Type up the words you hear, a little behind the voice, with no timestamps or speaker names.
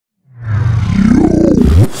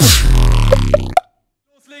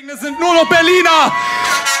Berliner.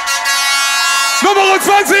 Nummer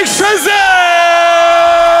 20, CHEZAME.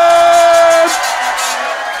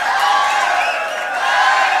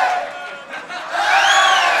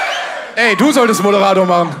 Ey, du solltest Moderator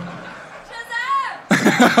machen.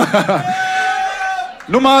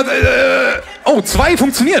 Nummer, oh, 2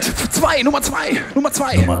 funktioniert. 2, Nummer 2, Nummer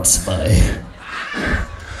 2. Nummer 2.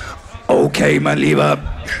 Okay, mein Lieber.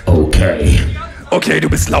 Okay. Okay, du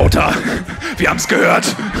bist lauter. Wir haben's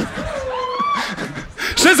gehört.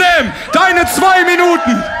 CHEZAME, deine 2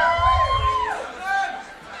 Minuten.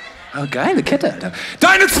 Oh, geile Kette, Alter.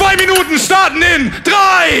 Deine 2 Minuten starten in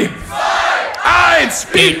 3, 2, 1,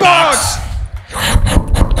 Beatbox!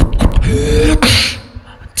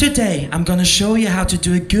 Today, I'm gonna show you how to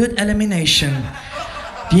do a good elimination.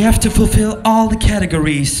 You have to fulfill all the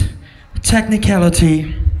categories.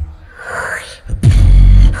 Technicality.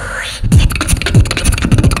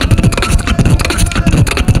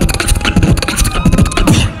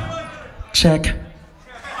 Check.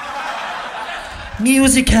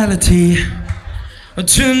 Musicality.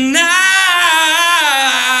 Tonight.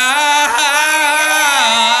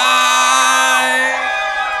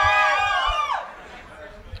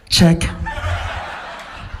 Check.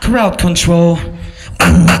 Crowd control.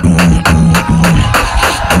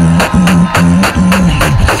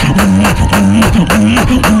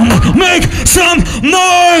 Make some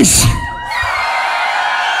noise!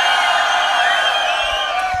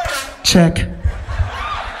 Check.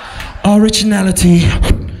 Originality.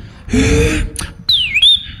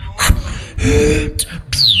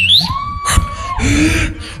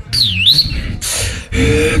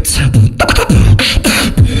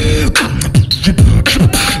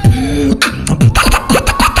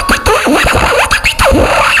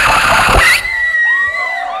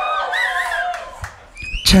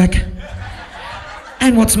 Check.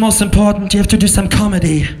 And what's most important, you have to do some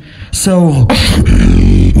comedy. So,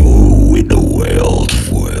 oh, in the world,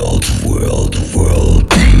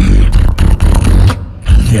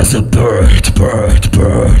 there's a bird.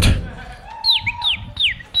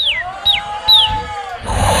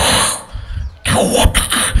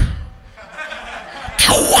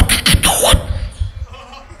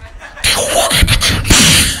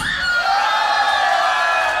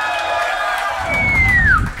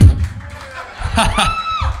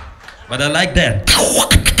 But I like that.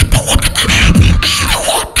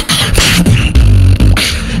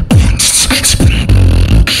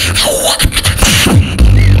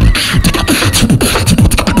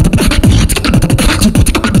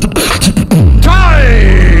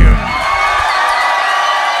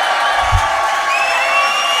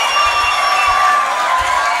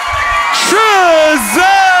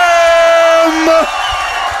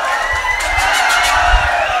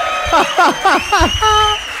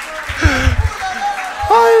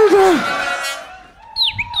 Alter!